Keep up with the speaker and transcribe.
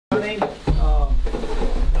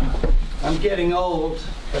I'm getting old,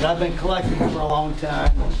 but I've been collecting for a long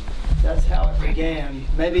time. That's how it began.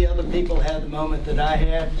 Maybe other people had the moment that I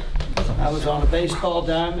had. I was on a baseball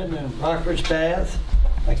diamond in Rockbridge, Bath.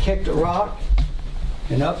 I kicked a rock,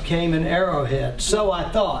 and up came an arrowhead. So I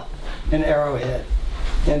thought, an arrowhead.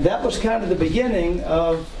 And that was kind of the beginning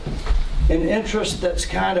of an interest that's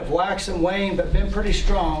kind of waxed and waned, but been pretty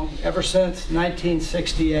strong ever since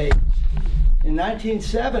 1968. In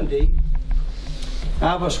 1970,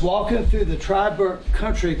 I was walking through the Triburg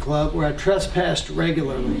Country Club where I trespassed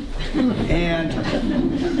regularly. And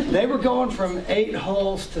they were going from 8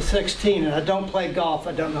 holes to 16, and I don't play golf,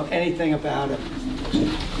 I don't know anything about it.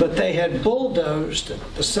 But they had bulldozed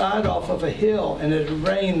the side off of a hill, and it had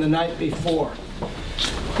rained the night before.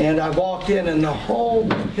 And I walked in, and the whole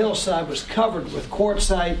hillside was covered with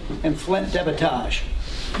quartzite and flint debitage.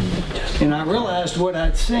 And I realized what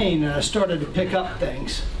I'd seen, and I started to pick up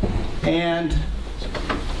things. And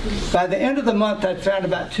by the end of the month, I'd found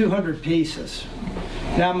about 200 pieces.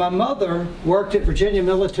 Now, my mother worked at Virginia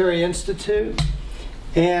Military Institute,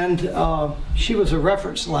 and she was a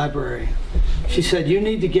reference librarian. She said, you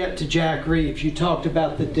need to get to Jack Reeves. You talked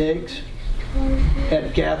about the digs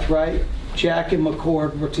at Gathright. Jack and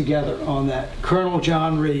McCord were together on that. Colonel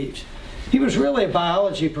John Reeves. He was really a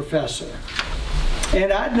biology professor.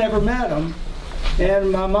 And I'd never met him.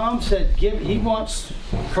 And my mom said,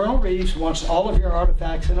 Colonel Reeves wants all of your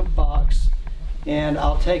artifacts in a box, and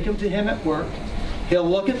I'll take them to him at work. He'll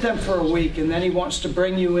look at them for a week, and then he wants to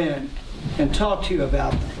bring you in and talk to you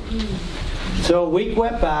about them. So a week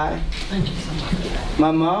went by.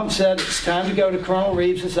 My mom said, it's time to go to Colonel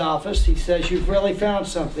Reeves' office. He says, you've really found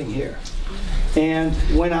something here. And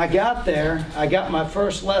when I got there, I got my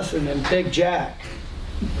first lesson in Big Jack.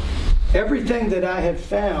 Everything that I had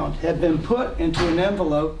found had been put into an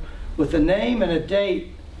envelope with a name and a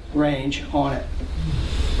date range on it.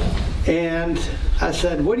 And I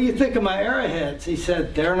said, what do you think of my arrowheads? He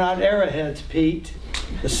said, they're not arrowheads, Pete.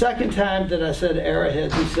 The second time that I said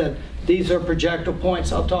arrowheads, he said, these are projectile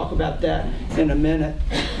points. I'll talk about that in a minute.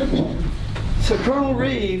 So Colonel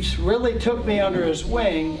Reeves really took me under his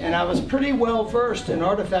wing, and I was pretty well versed in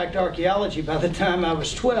artifact archaeology by the time I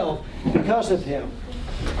was 12 because of him.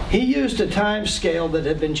 He used a time scale that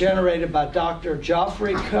had been generated by Dr.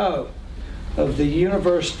 Geoffrey Coe of the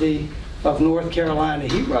University of North Carolina.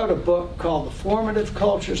 He wrote a book called The Formative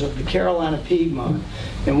Cultures of the Carolina Piedmont.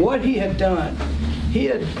 And what he had done, he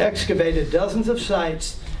had excavated dozens of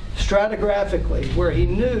sites stratigraphically where he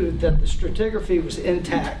knew that the stratigraphy was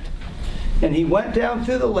intact. And he went down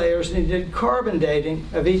through the layers and he did carbon dating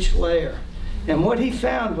of each layer. And what he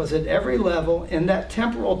found was at every level in that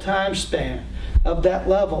temporal time span of that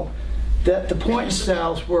level, that the point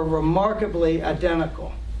styles were remarkably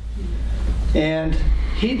identical. And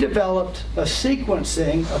he developed a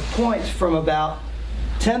sequencing of points from about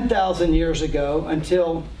 10,000 years ago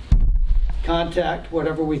until contact,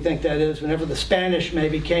 whatever we think that is, whenever the Spanish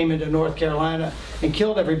maybe came into North Carolina and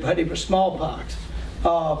killed everybody with smallpox.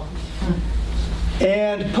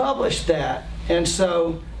 And published that. And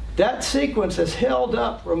so that sequence has held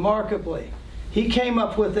up remarkably. He came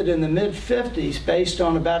up with it in the mid-50s based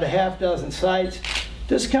on about a half dozen sites.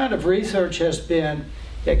 This kind of research has been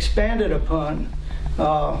expanded upon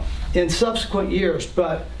in subsequent years,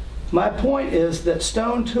 but my point is that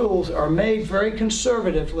stone tools are made very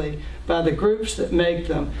conservatively by the groups that make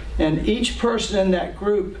them, and each person in that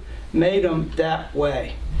group made them that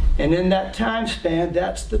way. And in that time span,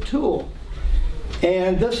 that's the tool.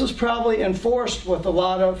 And this is probably enforced with a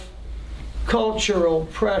lot of cultural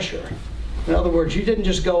pressure. In other words, you didn't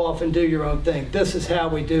just go off and do your own thing. This is how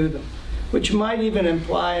we do them, which might even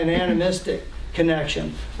imply an animistic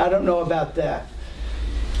connection. I don't know about that.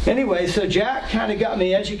 Anyway, so Jack kind of got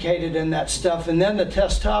me educated in that stuff, and then the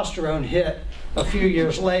testosterone hit a few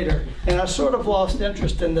years later, and I sort of lost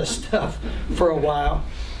interest in this stuff for a while.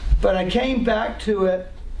 But I came back to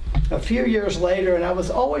it a few years later, and I was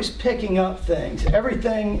always picking up things.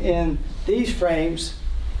 Everything in these frames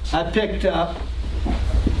I picked up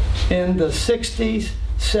in the 60s,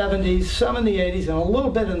 70s, some in the 80s, and a little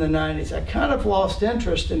bit in the 90s. I kind of lost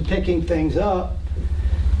interest in picking things up,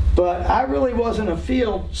 but I really wasn't a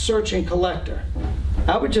field searching collector.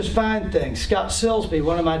 I would just find things. Scott Silsby,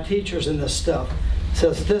 one of my teachers in this stuff,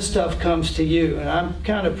 says this stuff comes to you, and I'm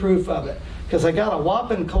kind of proof of it, because I got a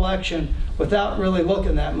whopping collection without really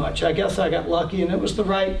looking that much. I guess I got lucky, and it was the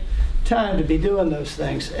right time to be doing those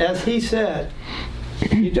things. As he said,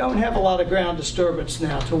 you don't have a lot of ground disturbance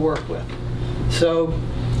now to work with. So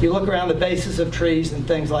you look around the bases of trees and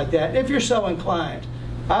things like that. If you're so inclined,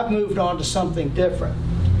 I've moved on to something different.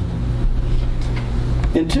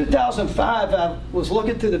 In 2005, I was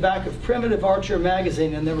looking through the back of Primitive Archer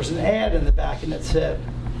magazine, and there was an ad in the back, and it said,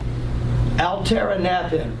 Alterra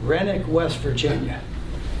Nap Inn, Renwick, West Virginia.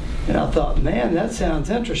 And I thought, man, that sounds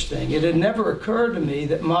interesting. It had never occurred to me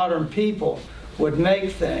that modern people would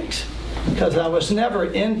make things, because I was never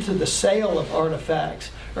into the sale of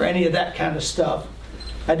artifacts or any of that kind of stuff.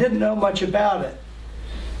 I didn't know much about it.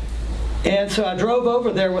 And so I drove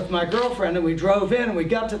over there with my girlfriend, and we drove in, and we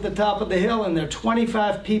got to the top of the hill, and there are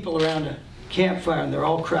 25 people around a campfire, and they're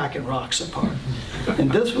all cracking rocks apart.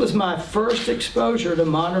 And this was my first exposure to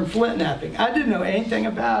modern flint knapping. I didn't know anything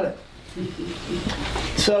about it.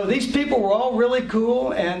 So these people were all really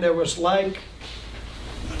cool, and there was like,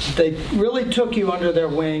 they really took you under their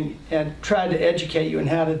wing and tried to educate you on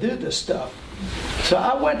how to do this stuff. So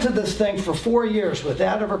I went to this thing for 4 years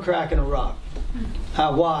without ever cracking a rock.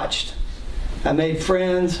 I watched. I made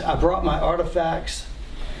friends. I brought my artifacts.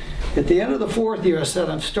 At the end of the 4th year, I said,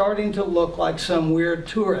 I'm starting to look like some weird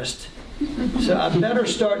tourist. So I better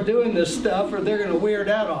start doing this stuff or they're going to weird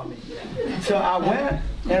out on me. So I went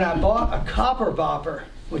and I bought a copper bopper,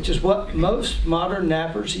 which is what most modern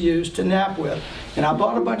knappers use to nap with. And I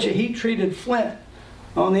bought a bunch of heat-treated flint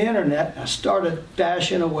on the internet, and I started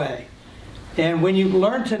bashing away. And when you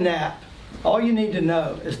learn to nap, all you need to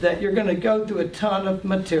know is that you're going to go through a ton of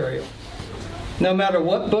material. No matter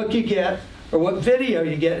what book you get or what video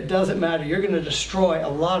you get, it doesn't matter. You're going to destroy a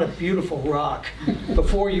lot of beautiful rock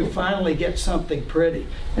before you finally get something pretty.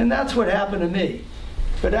 And that's what happened to me.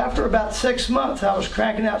 But after about 6 months, I was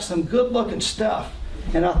cranking out some good-looking stuff.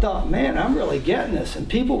 And I thought, man, I'm really getting this. And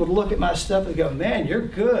people would look at my stuff and go, man, you're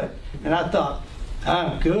good. And I thought,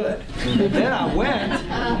 I'm good. Then I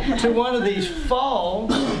went to one of these fall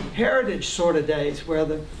heritage sort of days where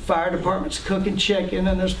the fire department's cooking chicken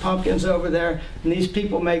and there's pumpkins over there and these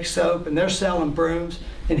people make soap and they're selling brooms.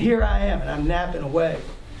 And here I am and I'm napping away.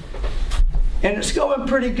 And it's going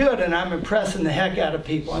pretty good and I'm impressing the heck out of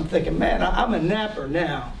people. I'm thinking, man, I'm a napper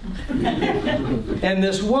now. And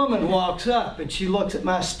this woman walks up and she looks at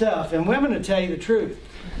my stuff, and women will tell you the truth.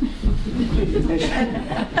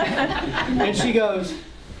 And she goes,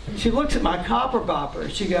 she looks at my copper bopper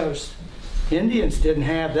and she goes, Indians didn't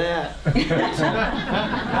have that.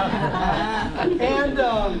 And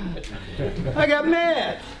I got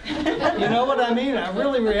mad. You know what I mean? I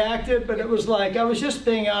really reacted, but it was like, I was just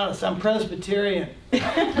being honest. I'm Presbyterian.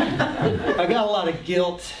 I got a lot of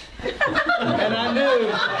guilt. And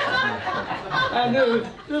I knew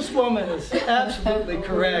this woman is absolutely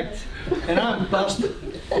correct, and I'm busted.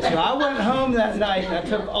 So I went home that night and I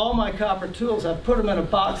took all my copper tools, I put them in a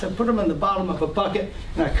box, I put them in the bottom of a bucket,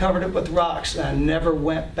 and I covered it with rocks, and I never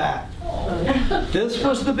went back. This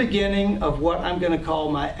was the beginning of what I'm going to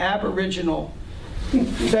call my Aboriginal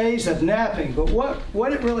phase of napping. But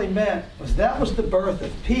what it really meant was that was the birth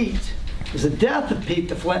of Pete. It was the death of Pete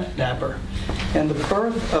the flint napper and the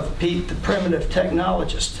birth of Pete the primitive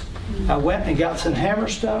technologist. I went and got some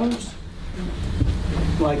hammerstones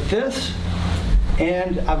like this,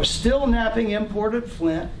 and I was still napping imported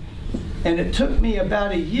flint, and it took me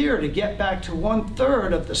about a year to get back to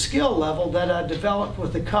 1/3 of the skill level that I developed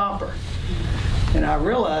with the copper. And I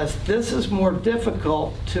realized this is more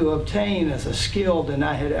difficult to obtain as a skill than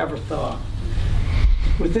I had ever thought.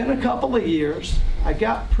 Within a couple of years, I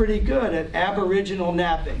got pretty good at Aboriginal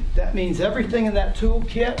napping. That means everything in that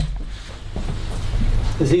toolkit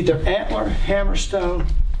is either antler, hammerstone,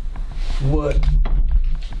 wood.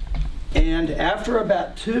 And after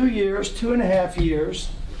about 2 years, 2.5 years,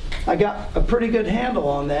 I got a pretty good handle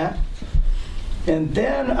on that. And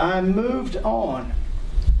then I moved on.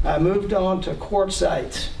 I moved on to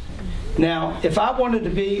quartzites. Now, if I wanted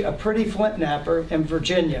to be a pretty flint napper in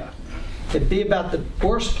Virginia, it'd be about the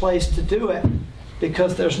worst place to do it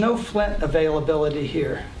because there's no flint availability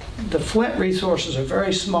here. The flint resources are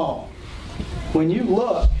very small. When you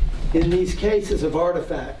look in these cases of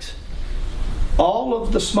artifacts, all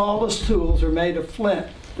of the smallest tools are made of flint.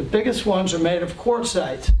 The biggest ones are made of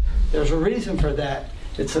quartzites. There's a reason for that.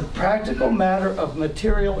 It's a practical matter of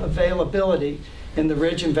material availability in the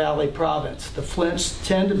Ridge and Valley province. The flints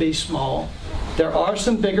tend to be small. There are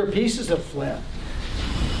some bigger pieces of flint.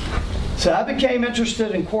 So I became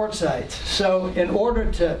interested in quartzites. So in order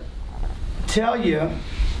to tell you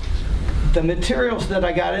the materials that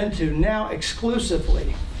I got into now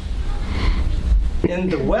exclusively, in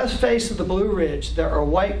the west face of the Blue Ridge, there are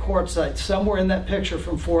white quartzites somewhere in that picture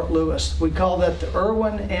from Fort Lewis. We call that the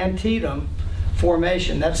Irwin Antietam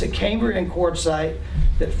Formation. That's a Cambrian quartzite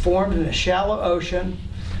that formed in a shallow ocean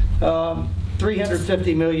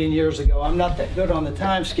 350 million years ago. I'm not that good on the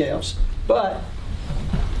time scales, but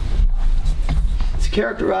it's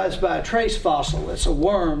characterized by a trace fossil. It's a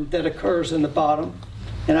worm that occurs in the bottom.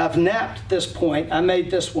 And I've napped this point. I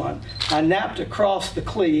made this one. I napped across the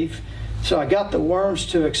cleave, so I got the worms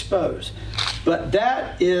to expose. But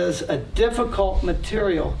that is a difficult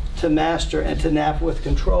material to master and to nap with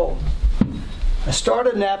control. I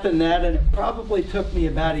started napping that, and it probably took me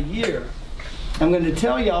about a year. I'm going to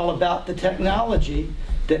tell you all about the technology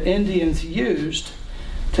that Indians used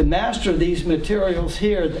to master these materials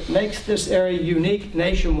here that makes this area unique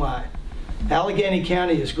nationwide. Alleghany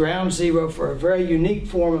County is ground zero for a very unique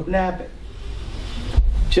form of napping.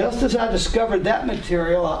 Just as I discovered that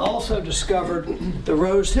material, I also discovered the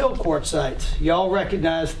Rose Hill quartzites. Y'all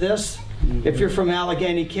recognize this? If you're from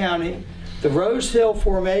Alleghany County, the Rose Hill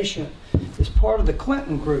Formation is part of the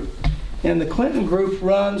Clifton Group. And the Clifton Group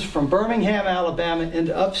runs from Birmingham, Alabama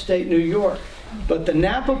into upstate New York. But the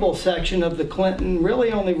nappable section of the Clifton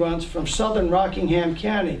really only runs from southern Rockingham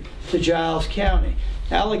County to Giles County.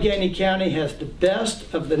 Alleghany County has the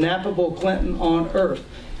best of the nappable Clifton on earth,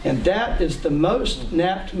 and that is the most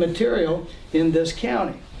napped material in this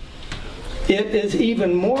county. It is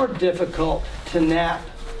even more difficult to nap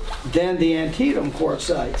than the Antietam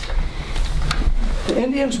quartzites. The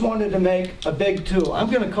Indians wanted to make a big tool. I'm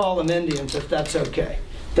going to call them Indians if that's okay.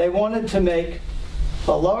 They wanted to make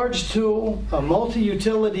a large tool, a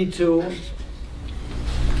multi-utility tool.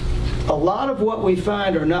 A lot of what we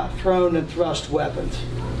find are not thrown and thrust weapons.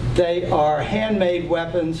 They are handmade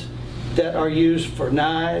weapons that are used for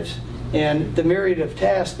knives and the myriad of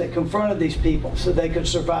tasks that confronted these people so they could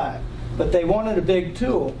survive. But they wanted a big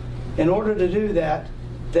tool. In order to do that,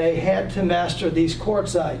 they had to master these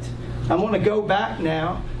quartzites. I'm going to go back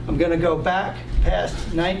now. I'm going to go back past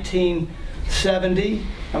 1970.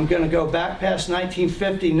 I'm going to go back past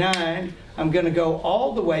 1959. I'm going to go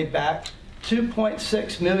all the way back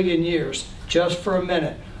 2.6 million years, just for a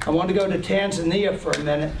minute. I want to go to Tanzania for a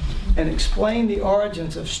minute and explain the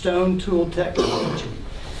origins of stone tool technology.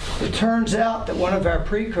 It turns out that one of our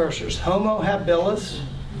precursors, Homo habilis,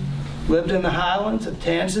 lived in the highlands of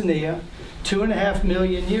Tanzania 2.5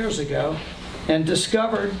 million years ago and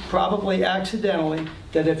discovered, probably accidentally,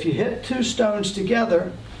 that if you hit two stones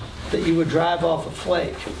together, that you would drive off a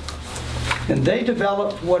flake. And they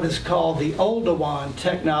developed what is called the Oldowan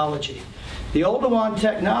technology. The Oldowan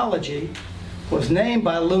technology was named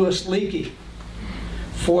by Louis Leakey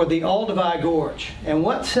for the Olduvai Gorge. And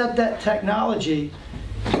what set that technology,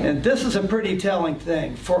 and this is a pretty telling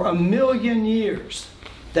thing, for 1 million years,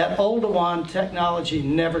 that Oldowan technology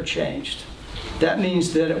never changed. That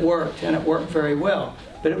means that it worked, and it worked very well.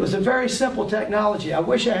 But it was a very simple technology. I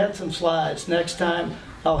wish I had some slides. Next time,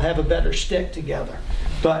 I'll have a better stick together.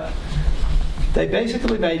 But they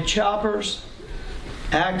basically made choppers,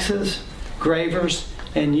 axes, gravers,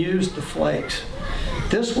 and used the flakes.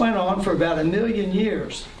 This went on for about 1 million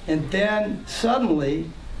years. And then suddenly,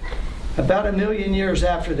 about 1 million years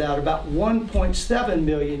after that, about 1.7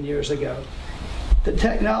 million years ago, the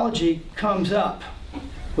technology comes up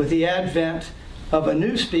with the advent of a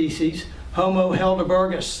new species, Homo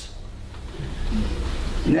heidelbergus.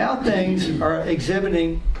 Now things are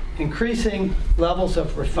exhibiting increasing levels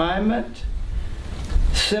of refinement,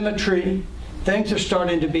 symmetry. Things are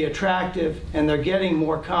starting to be attractive, and they're getting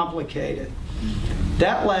more complicated.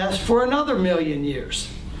 That lasts for another 1 million years.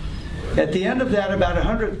 At the end of that, about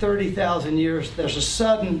 130,000 years, there's a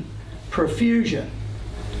sudden profusion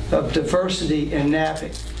of diversity in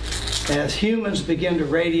napping as humans begin to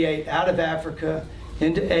radiate out of Africa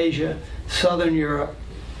into Asia, Southern Europe,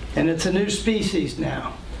 and it's a new species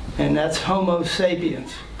now, and that's Homo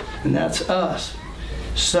sapiens, and that's us.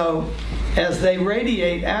 So as they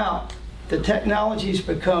radiate out, the technologies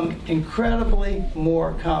become incredibly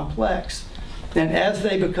more complex. And as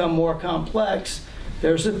they become more complex,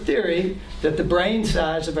 there's a theory that the brain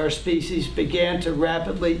size of our species began to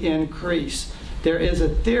rapidly increase. There is a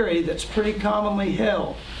theory that's pretty commonly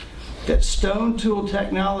held that stone tool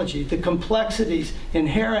technology, the complexities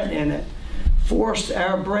inherent in it, forced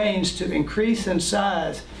our brains to increase in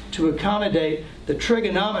size to accommodate the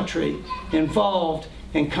trigonometry involved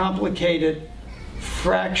in complicated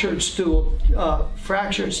fractured stone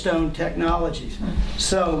technologies.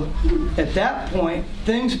 So at that point,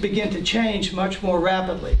 things begin to change much more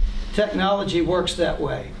rapidly. Technology works that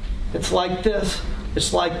way. It's like this,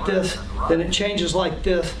 it's like this, then it changes like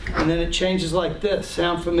this, and then it changes like this.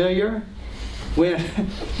 Sound familiar? When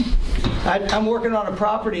I'm working on a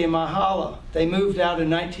property in Mahala. They moved out in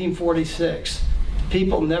 1946.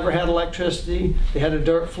 People never had electricity, they had a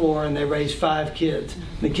dirt floor, and they raised 5 kids.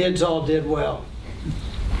 The kids all did well.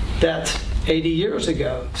 That's 80 years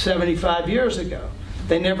ago, 75 years ago.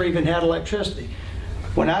 They never even had electricity.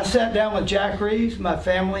 When I sat down with Jack Reeves, my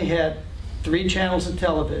family had 3 channels of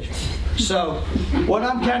television. So what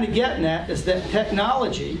I'm kind of getting at is that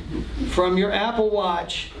technology, from your Apple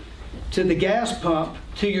Watch to the gas pump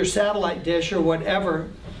to your satellite dish or whatever,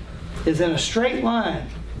 is in a straight line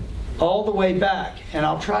all the way back. And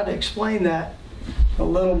I'll try to explain that a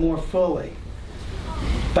little more fully.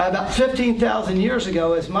 By about 15,000 years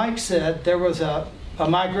ago, as Mike said, there was a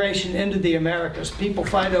migration into the Americas. People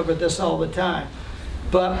fight over this all the time.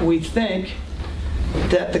 But we think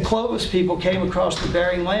that the Clovis people came across the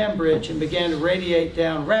Bering Land Bridge and began to radiate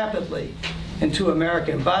down rapidly into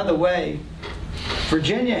America. And by the way,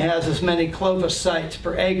 Virginia has as many Clovis sites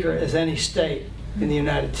per acre as any state in the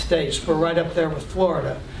United States. We're right up there with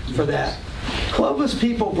Florida for that. Clovis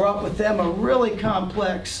people brought with them a really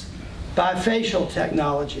complex bifacial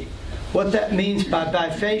technology. What that means by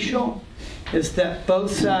bifacial is that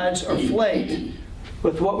both sides are flaked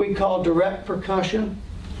with what we call direct percussion.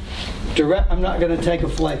 I'm not going to take a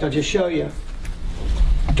flake, I'll just show you.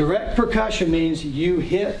 Direct percussion means you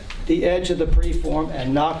hit the edge of the preform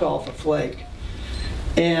and knock off a flake.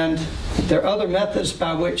 And there are other methods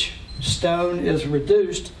by which stone is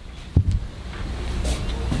reduced,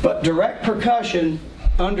 but direct percussion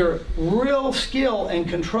under real skill and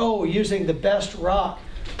control using the best rock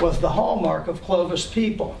was the hallmark of Clovis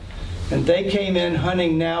people. And they came in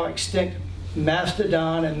hunting now extinct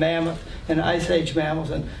mastodon and mammoth and ice age mammals,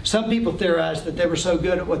 and some people theorize that they were so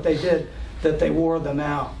good at what they did that they wore them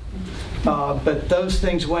out. But those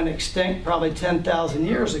things went extinct probably 10,000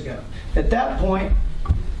 years ago. At that point,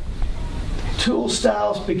 tool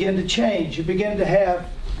styles begin to change. You begin to have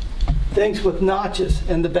things with notches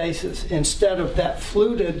in the bases instead of that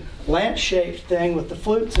fluted lance-shaped thing with the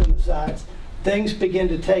flutes in the sides. Things begin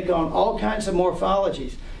to take on all kinds of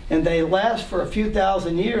morphologies, and they last for a few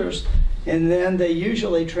thousand years, and then they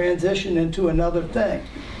usually transition into another thing.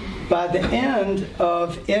 By the end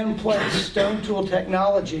of in-place stone tool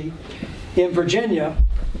technology in Virginia,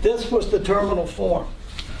 this was the terminal form.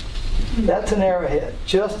 That's an arrowhead,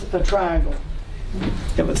 just a triangle.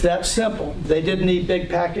 It was that simple. They didn't need big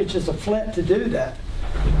packages of flint to do that.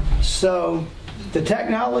 So the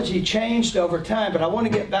technology changed over time, but I want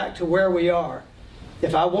to get back to where we are.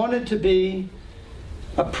 If I wanted to be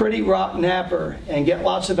a pretty rock napper and get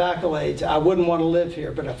lots of accolades, I wouldn't want to live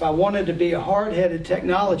here. But if I wanted to be a hard-headed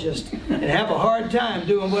technologist and have a hard time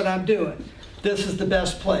doing what I'm doing, this is the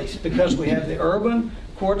best place, because we have the urban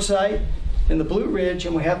quartzite in the Blue Ridge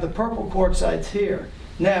and we have the purple quartzites here.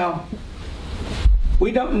 Now,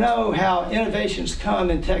 we don't know how innovations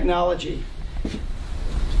come in technology.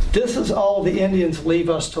 This is all the Indians leave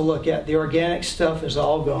us to look at. The organic stuff is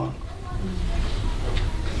all gone.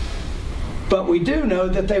 But we do know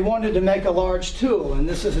that they wanted to make a large tool, and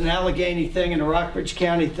this is an Alleghany thing and a Rockbridge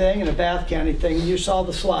County thing and a Bath County thing. You saw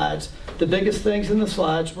the slides. The biggest things in the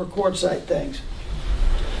slides were quartzite things.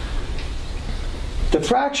 The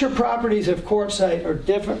fracture properties of quartzite are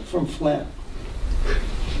different from flint.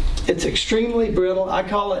 It's extremely brittle. I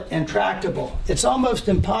call it intractable. It's almost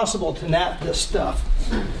impossible to nap this stuff.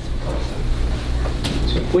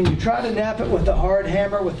 When you try to nap it with a hard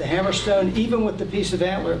hammer, with the hammerstone, even with the piece of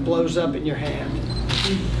antler, it blows up in your hand.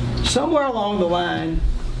 Somewhere along the line,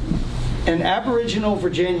 an Aboriginal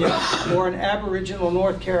Virginia or an Aboriginal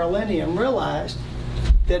North Carolinian realized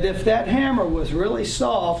that if that hammer was really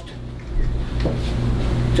soft,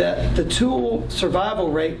 that the tool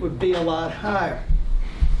survival rate would be a lot higher.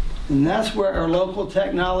 And that's where our local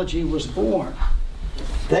technology was born.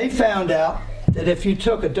 They found out that if you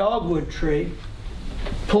took a dogwood tree,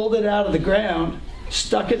 pulled it out of the ground,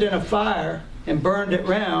 stuck it in a fire, and burned it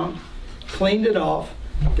round, cleaned it off,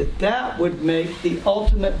 that would make the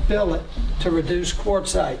ultimate billet to reduce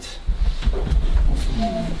quartzites.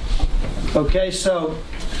 Okay, so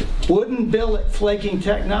wooden billet flaking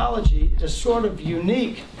technology is sort of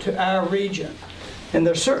unique to our region. And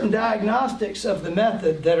there's certain diagnostics of the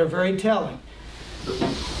method that are very telling.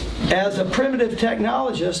 As a primitive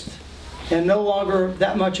technologist, and no longer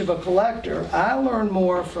that much of a collector, I learned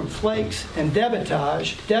more from flakes and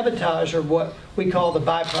debitage. Debitage are what we call the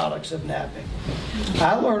byproducts of napping.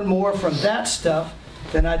 I learned more from that stuff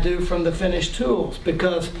than I do from the finished tools,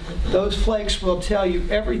 because those flakes will tell you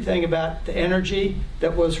everything about the energy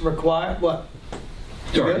that was required. What?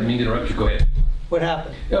 Sorry, I didn't mean to interrupt you. Go ahead. What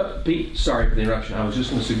happened? Pete, sorry for the interruption. I was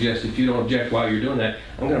just going to suggest, if you don't object while you're doing that,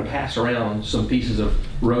 I'm going to pass around some pieces of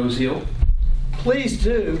Rose Hill. Please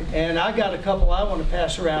do, and I got a couple I want to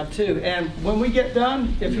pass around too. And when we get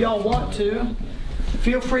done, if y'all want to,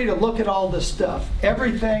 feel free to look at all this stuff.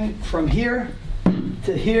 Everything from here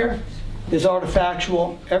to here is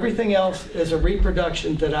artifactual. Everything else is a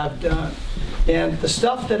reproduction that I've done. And the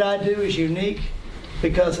stuff that I do is unique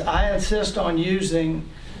because I insist on using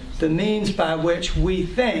the means by which we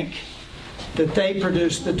think that they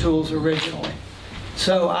produced the tools originally.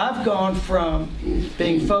 So I've gone from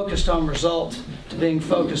being focused on results to being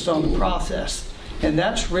focused on the process. And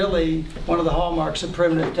that's really one of the hallmarks of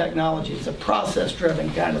primitive technology. It's a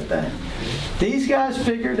process-driven kind of thing. These guys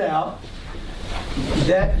figured out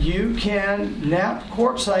that you can nap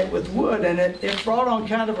quartzite with wood, and it brought on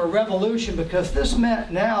kind of a revolution because this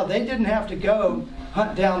meant now they didn't have to go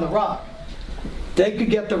hunt down the rock. They could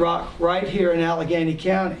get the rock right here in Alleghany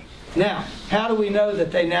County. Now, how do we know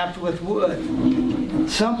that they napped with wood?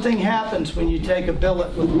 Something happens when you take a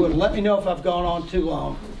billet with wood. Let me know if I've gone on too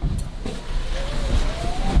long.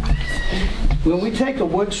 When we take a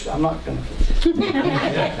wood, I'm not going to.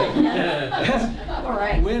 All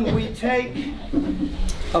right. When we take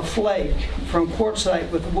a flake from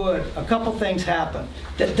quartzite with wood, a couple things happen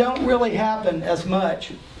that don't really happen as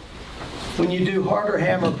much when you do harder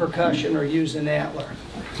hammer percussion or use an antler.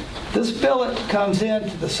 This billet comes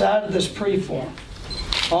into the side of this preform,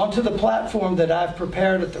 onto the platform that I've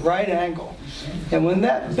prepared at the right angle. And when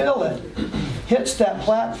that billet hits that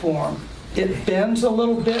platform, it bends a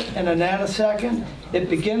little bit in a nanosecond. It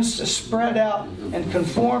begins to spread out and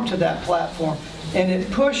conform to that platform. And it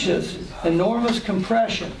pushes enormous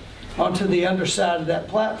compression onto the underside of that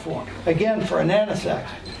platform, again for a nanosecond.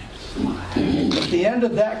 At the end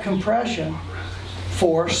of that compression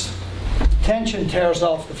force, tension tears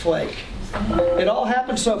off the flake. It all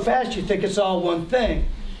happens so fast you think it's all one thing.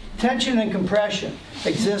 Tension and compression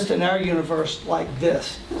exist in our universe like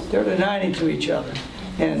this. They're denying to each other.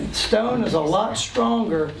 And stone is a lot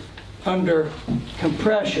stronger under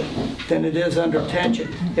compression than it is under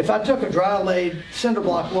tension. If I took a dry laid cinder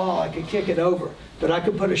block wall, I could kick it over, but I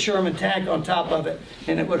could put a Sherman tank on top of it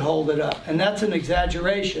and it would hold it up. And that's an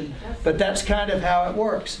exaggeration, but that's kind of how it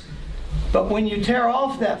works. But when you tear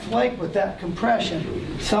off that flake with that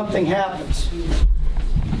compression, something happens.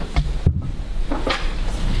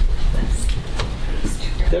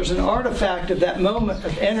 There's an artifact of that moment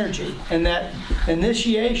of energy and that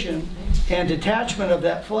initiation and detachment of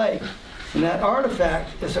that flake. And that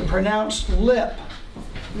artifact is a pronounced lip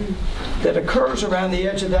that occurs around the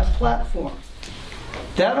edge of that platform.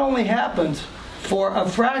 That only happens for a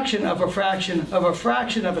fraction of a fraction of a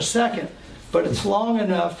fraction of a second, but it's long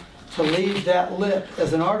enough to leave that lip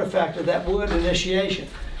as an artifact of that wood initiation.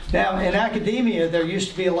 Now, in academia, there used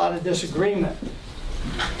to be a lot of disagreement.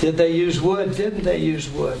 Did they use wood? Didn't they use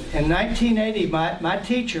wood? In 1980, my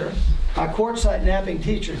teacher, my quartzite napping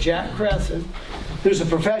teacher, Jack Cresson, who's a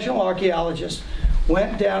professional archaeologist,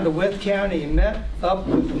 went down to Wythe County and met up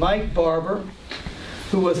with Mike Barber,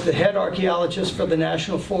 who was the head archaeologist for the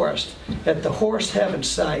National Forest, at the Horse Heaven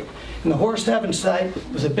site. And the Horse Heaven site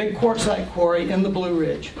was a big quartzite quarry in the Blue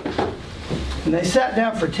Ridge. And they sat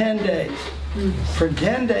down for 10 days. For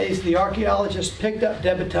 10 days, the archaeologists picked up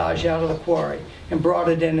debitage out of the quarry and brought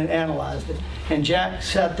it in and analyzed it. And Jack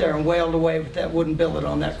sat there and wailed away with that wooden billet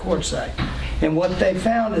on that quartzite. And what they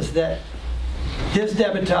found is that his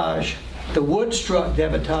debitage, the wood-struck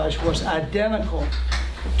debitage, was identical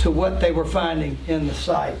to what they were finding in the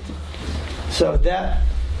site. So that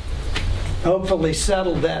hopefully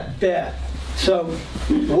settled that bet. So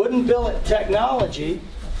wooden billet technology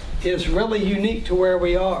is really unique to where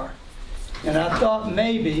we are. And I thought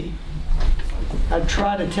maybe I'd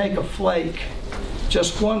try to take a flake,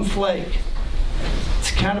 just one flake. It's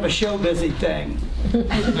kind of a show busy thing. It's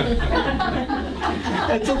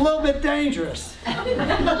a little bit dangerous.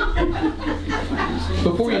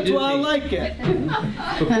 Before you That's do, why I Pete, like it.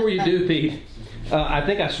 before you do, Pete, I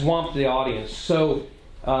think I swamped the audience. So,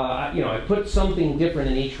 I put something different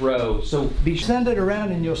in each row. So Send it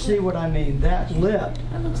around and you'll see what I mean. That lip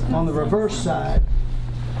on the reverse side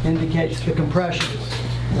indicates the compression.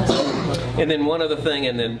 And then one other thing,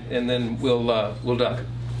 and then we'll duck.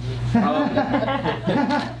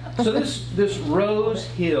 So this Rose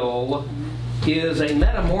Hill is a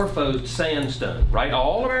metamorphosed sandstone, right?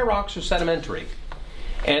 All of our rocks are sedimentary,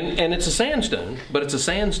 and it's a sandstone, but it's a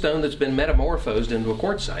sandstone that's been metamorphosed into a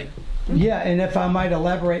quartzite. Yeah, and if I might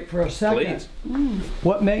elaborate for a second. Please.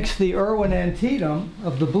 What makes the Irwin Antietam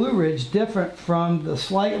of the Blue Ridge different from the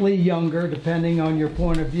slightly younger, depending on your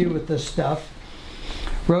point of view with this stuff,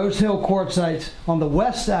 Rose Hill quartzites on the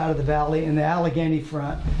west side of the valley in the Allegheny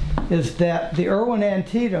front, is that the Irwin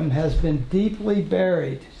Antietam has been deeply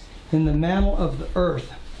buried in the mantle of the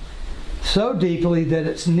earth, so deeply that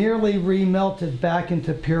it's nearly remelted back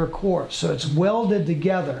into pure quartz. So it's welded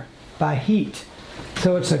together by heat.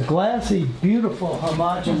 So it's a glassy, beautiful,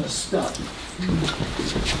 homogeneous stuff.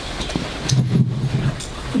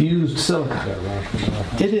 fused silica.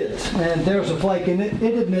 It is, and there's a flake in it.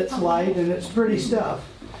 It emits light, and it's pretty stuff.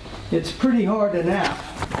 It's pretty hard to nap.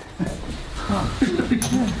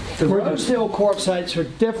 The Rose Hill quartzites are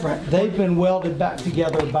different. They've been welded back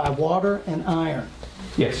together by water and iron.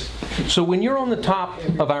 Yes. So when you're on the top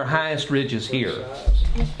of our highest ridges here,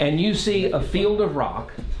 and you see a field of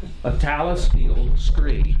rock, a talus field,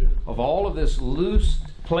 scree, of all of this loose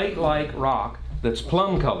plate-like rock that's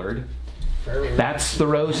plum-colored, that's the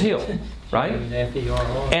Rose Hill, right?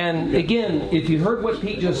 And again, if you heard what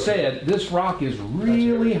Pete just said, this rock is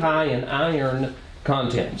really high in iron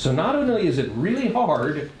content. So not only is it really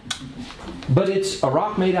hard, but it's a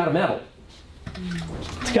rock made out of metal.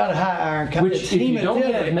 It's got a high iron content. Which, if you don't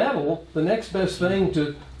have metal, the next best thing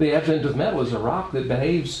to the advent of metal is a rock that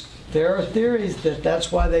behaves. There are theories that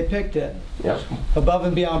that's why they picked it. Yep. Above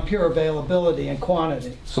and beyond pure availability and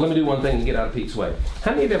quantity. So let me do one thing to get out of Pete's way.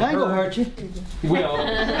 How many of you have heard? hurt you. Well,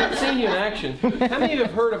 I've seen you in action. How many of you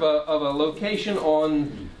have heard of a location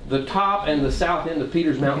on the top and the south end of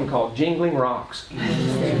Peters Mountain called Jingling Rocks?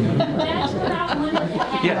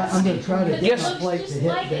 Yes. I'm going to try to get Yes. my plate to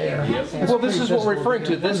hit there. Well, this is what we're referring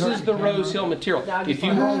to. This is the Rose Hill material. If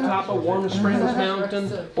you go on top of Warm Springs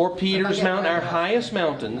Mountain or Peters Mountain, our highest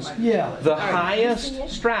mountains, Yeah. the highest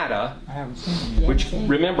strata, which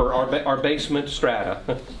remember our basement strata,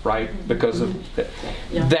 right? Because of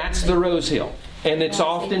that's the Rose Hill, and it's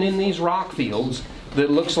often in these rock fields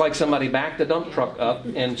that looks like somebody backed the dump truck up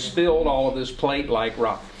and spilled all of this plate-like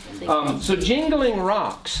rock. So Jingling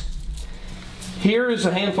Rocks. Here is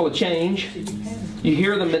a handful of change. You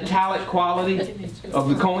hear the metallic quality of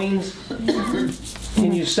the coins.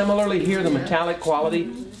 Can you similarly hear the metallic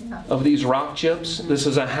quality of these rock chips? This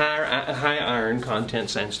is a high iron content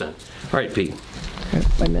sandstone. All right, Pete.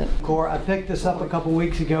 Wait a minute. Core, I picked this up a couple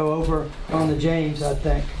weeks ago over on the James, I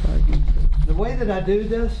think. The way that I do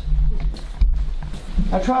this,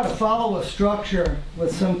 I try to follow a structure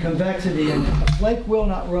with some convexity in it. A flake will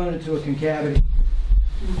not run into a concavity.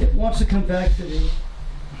 It wants a convexity.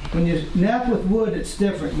 When you nap with wood, it's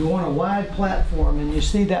different. You want a wide platform, and you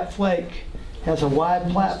see that flake has a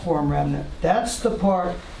wide platform remnant. That's the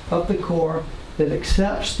part of the core that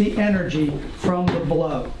accepts the energy from the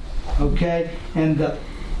blow. Okay? And the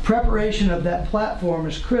preparation of that platform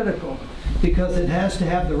is critical because it has to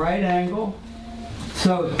have the right angle.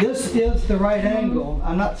 So this is the right angle.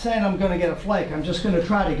 I'm not saying I'm going to get a flake. I'm just going to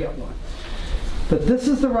try to get one. But this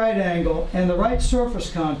is the right angle and the right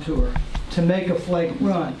surface contour to make a flake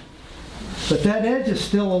run. But that edge is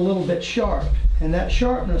still a little bit sharp, and that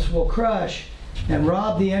sharpness will crush and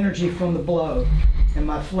rob the energy from the blow, and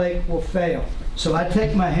my flake will fail. So I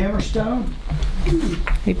take my hammerstone.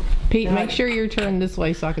 Hey, Pete, make sure you're turned this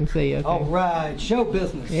way so I can see you. Okay? All right, show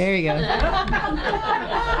business. There you go.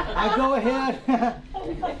 I go ahead,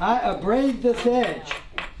 I abrade this edge.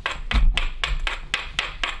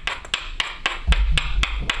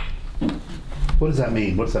 What does that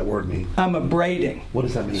mean? What does that word mean? I'm abrading. What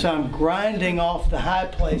does that mean? So I'm grinding off the high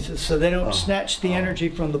places so they don't snatch the energy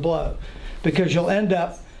from the blow, because you'll end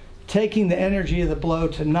up taking the energy of the blow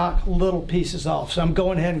to knock little pieces off. So I'm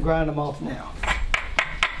going ahead and grind them off now.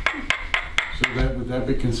 So would that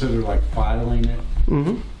be considered like filing it?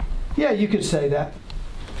 Mm-hmm. Yeah, you could say that.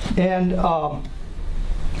 And I'm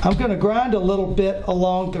going to grind a little bit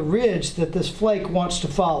along the ridge that this flake wants to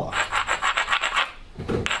follow.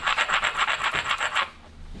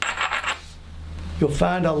 You'll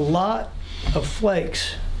find a lot of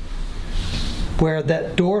flakes where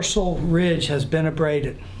that dorsal ridge has been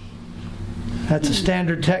abraded. That's a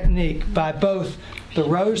standard technique by both the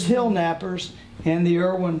Rose Hill nappers and the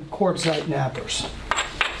Irwin quartzite nappers.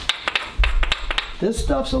 This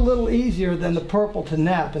stuff's a little easier than the purple to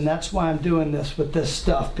nap, and that's why I'm doing this with this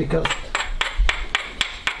stuff, because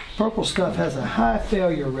purple stuff has a high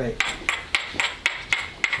failure rate.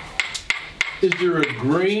 Is there a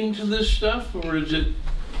grain to this stuff, or is it?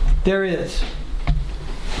 There is.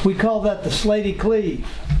 We call that the slaty cleave.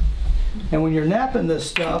 And when you're napping this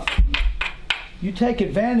stuff, you take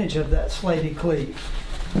advantage of that slaty cleave.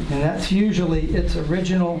 And that's usually its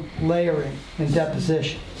original layering and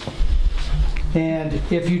deposition. And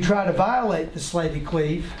if you try to violate the slaty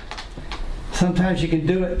cleave, sometimes you can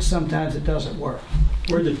do it, sometimes it doesn't work.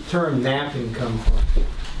 Where'd the term napping come from?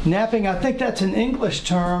 Napping, I think that's an English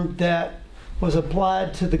term that was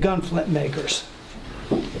applied to the gunflint makers.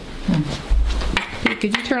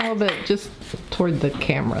 Could you turn a little bit just toward the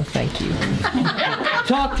camera? Thank you.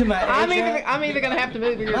 Talk to my agent. I'm either going to have to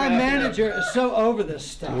move or you're My gonna have manager is so over this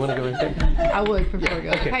stuff. You want to go right there? I would prefer to go.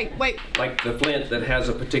 Okay. Hey, wait. Like the flint that has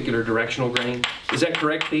a particular directional grain. Is that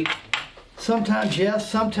correct, Pete? Sometimes yes,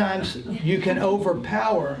 sometimes you can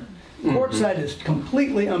overpower. Courtside is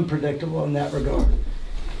completely unpredictable in that regard.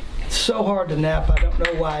 It's so hard to nap, I don't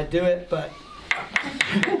know why I do it, but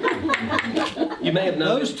You may have those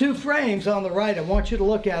noticed. two frames on the right, I want you to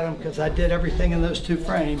look at them because I did everything in those two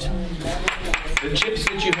frames. The chips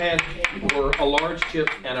that you had were a large chip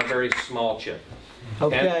and a very small chip.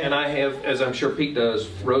 Okay. And I have, as I'm sure Pete does,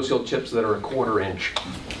 Rose Hill chips that are a 1/4 inch.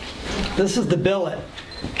 This is the billet.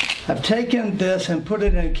 I've taken this and put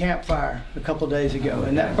it in a campfire a couple days ago,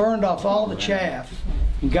 and that burned off all the chaff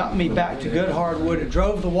and got me back to good hardwood. It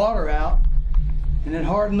drove the water out, and it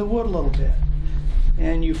hardened the wood a little bit.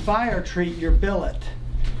 And you fire treat your billet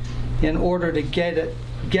in order to get it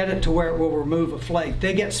to where it will remove a flake.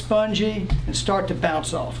 They get spongy and start to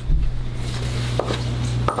bounce off.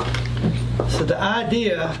 So the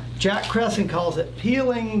idea, Jack Cresson calls it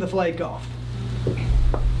peeling the flake off.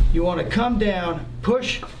 You want to come down,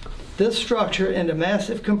 push this structure into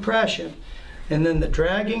massive compression, and then the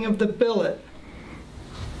dragging of the billet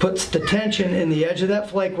puts the tension in the edge of that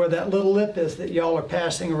flake where that little lip is that y'all are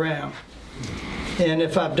passing around. And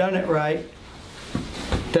if I've done it right,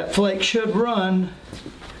 that flake should run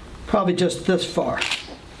probably just this far.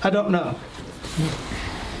 I don't know.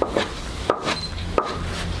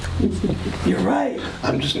 You're right.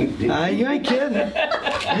 I'm just You ain't kidding.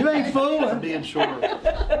 You ain't fooling. being short.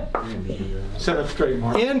 Set up straight,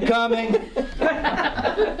 Mark. Incoming.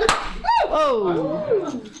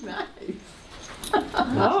 Oh,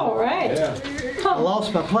 All right. I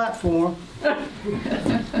lost my platform.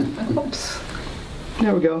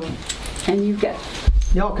 There we go. And you've got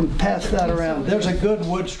Y'all can pass that around. There's a good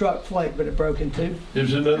wood struck flake, but it broke in two.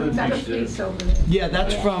 There's another got a piece there. piece over there. Yeah,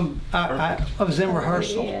 that's from, I was in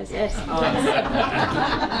rehearsal. Yes, that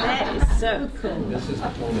is so cool. This is the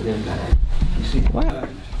point of impact. wow.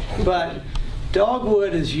 But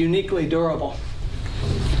dogwood is uniquely durable.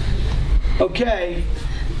 Okay,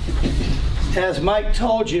 as Mike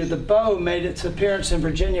told you, the bow made its appearance in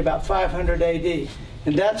Virginia about 500 AD.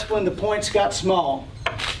 And that's when the points got small.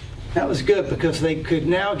 That was good because they could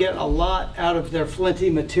now get a lot out of their flinty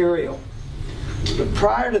material. But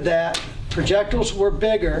prior to that, projectiles were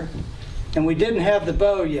bigger and we didn't have the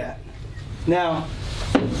bow yet. Now,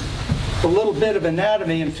 a little bit of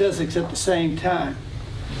anatomy and physics at the same time.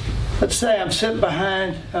 Let's say I'm sitting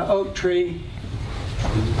behind an oak tree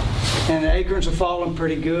and the acorns are falling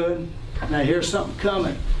pretty good and I hear something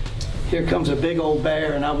coming. Here comes a big old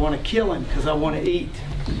bear and I want to kill him because I want to eat.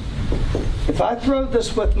 If I throw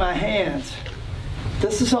this with my hands,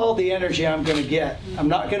 this is all the energy I'm going to get. I'm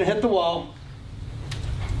not going to hit the wall.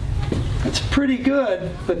 It's pretty good,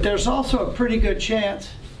 but there's also a pretty good chance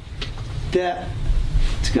that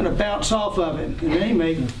it's going to bounce off of him and then he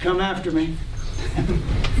may come after me.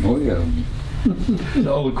 Oh, yeah. It's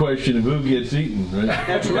all a question of who gets eaten, right?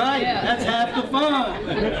 That's right. That's half the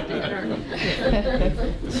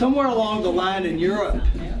fun. Somewhere along the line in Europe,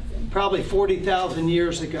 probably 40,000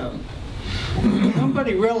 years ago,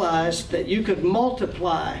 somebody realized that you could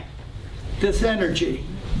multiply this energy.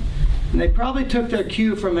 And they probably took their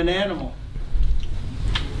cue from an animal.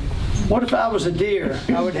 What if I was a deer?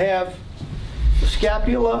 I would have a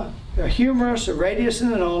scapula, a humerus, a radius,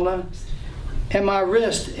 and an ulna, and my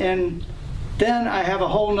wrist, and then I have a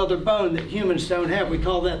whole nother bone that humans don't have. We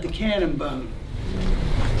call that the cannon bone.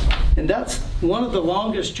 And that's one of the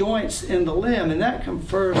longest joints in the limb, and that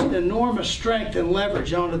confers enormous strength and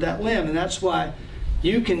leverage onto that limb. And that's why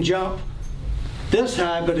you can jump this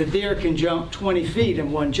high, but a deer can jump 20 feet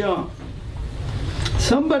in one jump.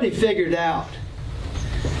 Somebody figured out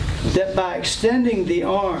that by extending the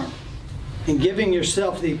arm and giving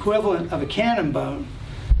yourself the equivalent of a cannon bone,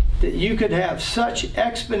 that you could have such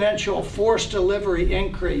exponential force delivery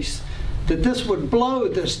increase that this would blow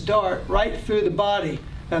this dart right through the body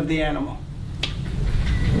of the animal.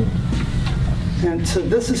 And so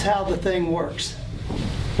this is how the thing works,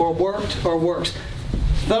 or worked, or works.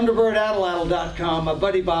 ThunderbirdAtlatl.com, my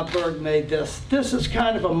buddy Bob Berg made this. This is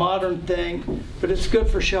kind of a modern thing, but it's good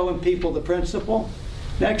for showing people the principle.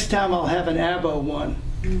 Next time I'll have an abo one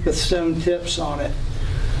with stone tips on it.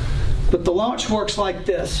 But the launch works like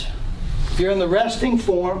this. If you're in the resting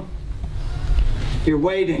form, you're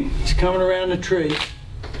waiting. He's coming around the tree.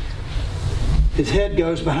 His head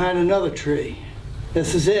goes behind another tree.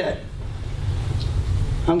 This is it.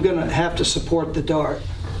 I'm going to have to support the dart.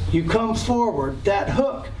 You come forward. That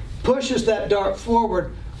hook pushes that dart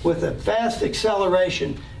forward with a fast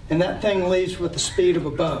acceleration, and that thing leaves with the speed of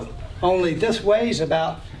a bow. Only this weighs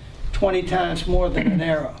about 20 times more than an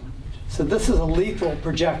arrow. So this is a lethal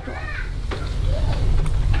projectile.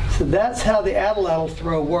 So that's how the atlatl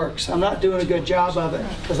throw works. I'm not doing a good job of it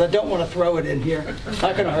because I don't want to throw it in here.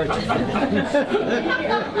 Not going to hurt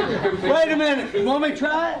you. Wait a minute. You want me to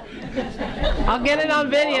try it? I'll get it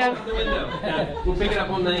on video. The window. We'll pick it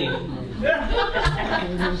up on the end.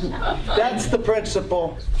 That's the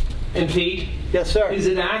principle. And Pete, Yes, sir. is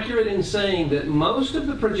it accurate in saying that most of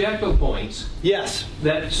the projectile points Yes.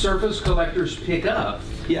 that surface collectors pick up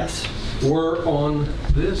Yes. were on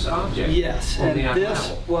this object? Yes. On And the this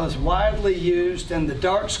atlatl. was widely used, and the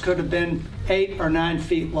darts could have been 8 or 9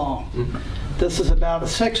 feet long. This is about a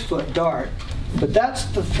 6-foot dart. But that's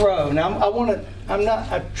the throw. Now,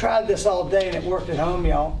 I tried this all day and it worked at home,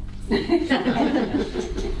 y'all.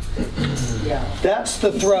 That's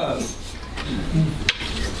the throw.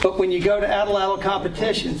 But when you go to atlatl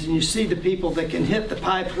competitions and you see the people that can hit the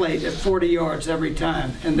pie plate at 40 yards every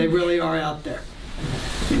time, and they really are out there.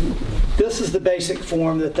 This is the basic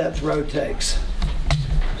form that throw takes.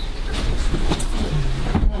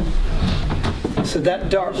 So that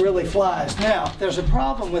dart really flies. Now, there's a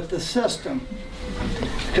problem with the system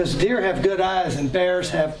because deer have good eyes and bears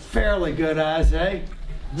have fairly good eyes, eh?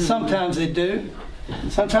 Sometimes they do.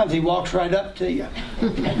 Sometimes he walks right up to you.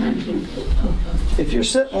 If you're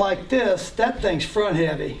sitting like this, that thing's front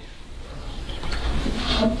heavy.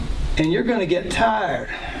 And you're going to get tired.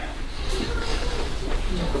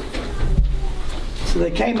 So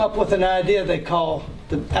they came up with an idea they call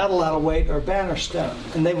the atlatl weight or banner stone.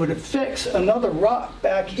 And they would affix another rock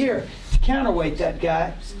back here to counterweight that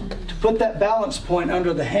guy, to put that balance point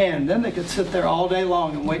under the hand. Then they could sit there all day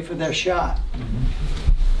long and wait for their shot.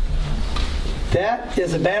 That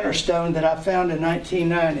is a banner stone that I found in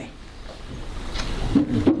 1990.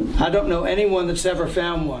 I don't know anyone that's ever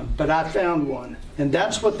found one, but I found one. And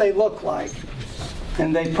that's what they look like.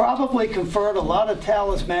 And they probably conferred a lot of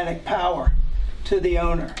talismanic power to the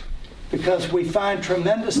owner because we find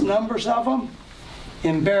tremendous numbers of them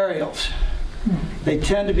in burials. They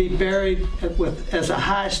tend to be buried as a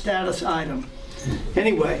high status item.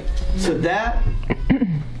 Anyway, so that,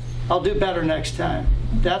 I'll do better next time.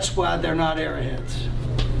 That's why they're not arrowheads.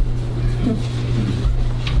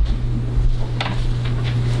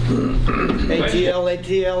 ATL,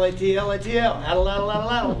 ATL, ATL, ATL.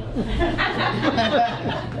 Atlatl.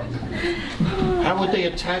 How would they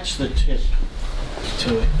attach the tip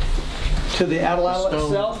to it? To the atlatl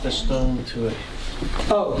itself? The stone to it.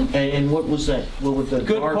 Oh, And what was that? What would the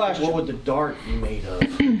Good dart? question. What would the dart be made of?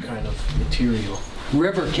 What kind of material?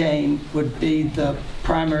 river cane would be the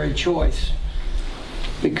primary choice,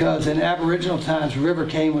 because in Aboriginal times, river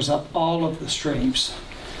cane was up all of the streams.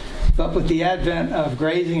 But with the advent of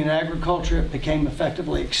grazing and agriculture, it became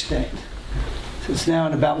effectively extinct. So it's now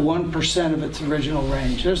in about 1% of its original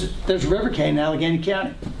range. There's river cane in Alleghany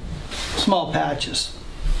County, small patches.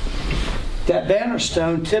 That banner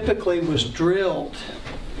stone typically was drilled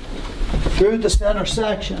through the center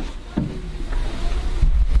section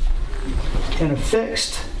and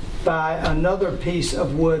affixed by another piece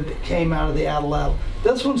of wood that came out of the atlatl.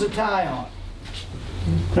 This one's a tie-on,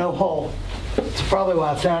 no hole. It's probably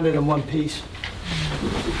why I found it in one piece.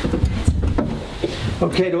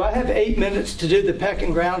 Okay, do I have 8 minutes to do the peck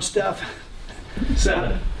and ground stuff?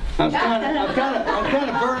 7. I'm kind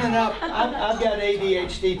of burning up. I've got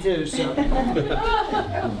ADHD too, so.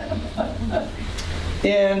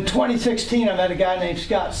 In 2016, I met a guy named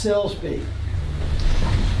Scott Silsby,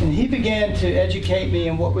 and he began to educate me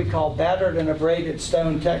in what we call battered and abraded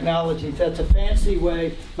stone technology. That's a fancy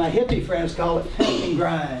way, my hippie friends call it peck and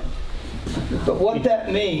grind. But what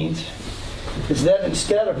that means is that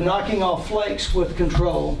instead of knocking off flakes with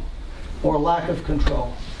control or lack of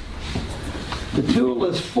control, the tool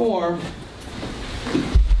is formed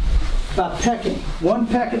by pecking, one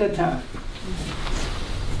peck at a time.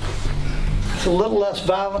 It's a little less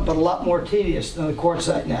violent, but a lot more tedious than the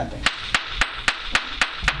quartzite napping.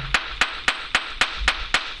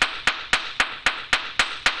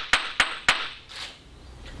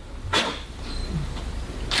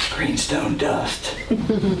 Greenstone dust.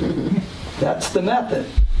 That's the method.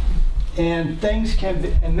 And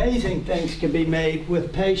amazing things can be made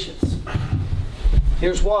with patience.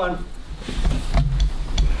 Here's one.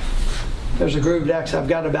 There's a grooved X. I've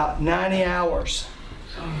got about 90 hours.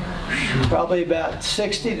 Probably about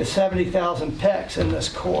 60 to 70,000 pecks in this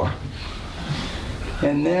core.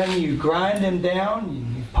 And then you grind him down,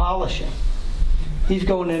 and you polish him. He's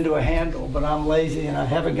going into a handle, but I'm lazy and I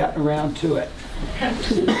haven't gotten around to it.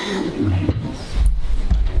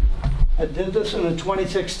 I did this in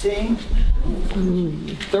 2016.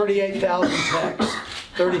 38,000 pecks,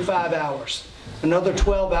 35 hours. Another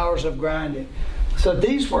 12 hours of grinding. So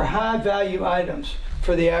these were high value items for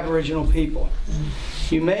for the Aboriginal people.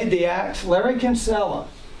 You made the axe. Larry Kinsella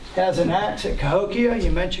has an axe at Cahokia.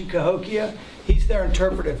 You mentioned Cahokia. He's their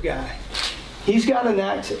interpretive guy. He's got an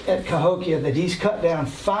axe at Cahokia that he's cut down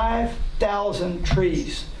 5,000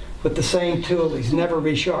 trees with the same tool. He's never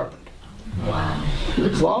resharpened. Wow.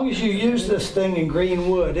 As long as you use this thing in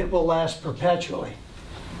green wood, it will last perpetually.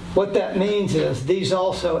 What that means is these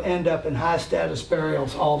also end up in high status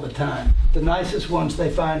burials all the time. The nicest ones they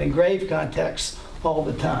find in grave contexts all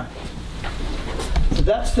the time. So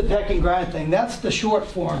that's the peck and grind thing. That's the short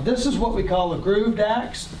form. This is what we call a grooved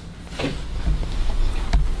axe.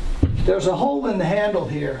 There's a hole in the handle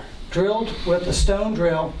here, drilled with a stone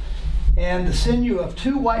drill, and the sinew of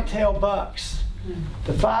 2 whitetail bucks,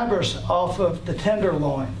 the fibers off of the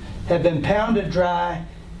tenderloin, have been pounded dry,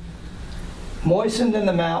 moistened in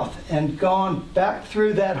the mouth, and gone back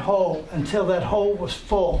through that hole until that hole was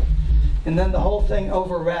full, and then the whole thing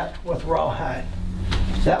overwrapped with rawhide.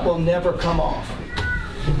 That will never come off.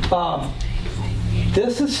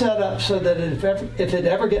 This is set up so that if it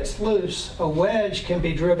ever gets loose, a wedge can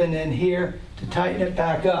be driven in here to tighten it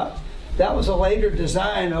back up. That was a later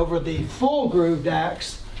design over the full grooved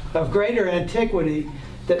axe of greater antiquity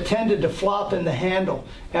that tended to flop in the handle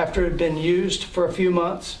after it had been used for a few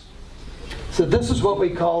months. So this is what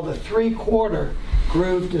we call the 3/4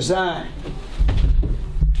 groove design.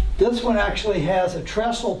 This one actually has a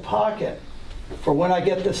trestle pocket for when I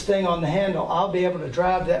get this thing on the handle. I'll be able to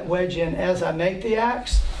drive that wedge in as I make the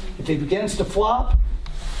axe. If he begins to flop,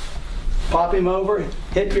 pop him over,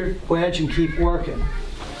 hit your wedge, and keep working.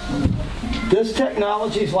 This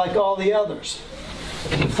technology is like all the others.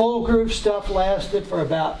 The full groove stuff lasted for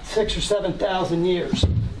about 6,000 or 7,000 years.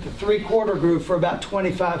 The 3/4 groove for about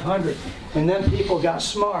 2,500. And then people got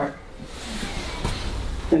smart.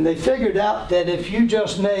 And they figured out that if you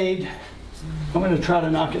just made, I'm going to try to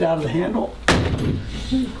knock it out of the handle.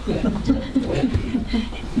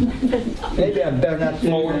 Maybe I better not do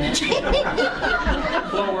that.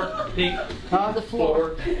 Floor, Pete. Huh? The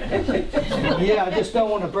floor. Yeah, I just don't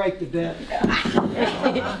want to break the bit.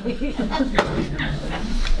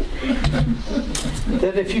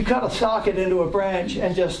 That if you cut a socket into a branch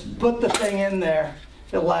and just put the thing in there,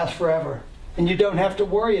 it'll last forever. And you don't have to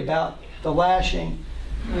worry about the lashing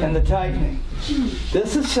and the tightening.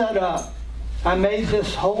 This is set up. I made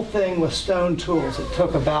this whole thing with stone tools. It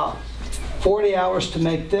took about 40 hours to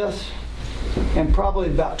make this, and probably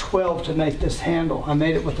about 12 to make this handle. I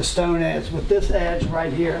made it with the stone adze, with this adze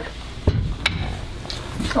right here.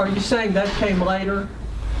 Are you saying that came later?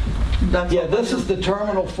 Yeah, this is the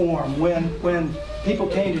terminal form. When people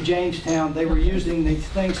came to Jamestown, they were using these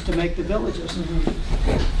things to make the villages.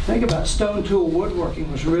 Think about stone tool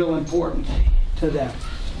woodworking was real important to them.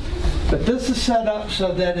 But this is set up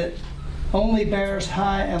so that it only bears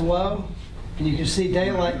high and low, and you can see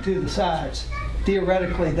daylight through the sides.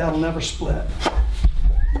 Theoretically, that'll never split.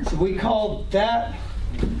 So we called that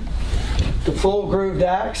the full grooved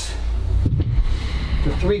axe,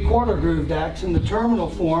 the 3/4 grooved axe, and the terminal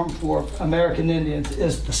form for American Indians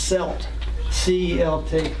is the celt,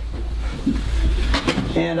 C-E-L-T.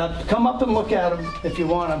 And come up and look at them if you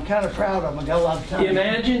want. I'm kind of proud of them. I got a lot of time.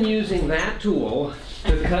 Imagine using that tool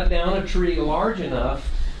to cut down a tree large enough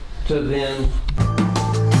to then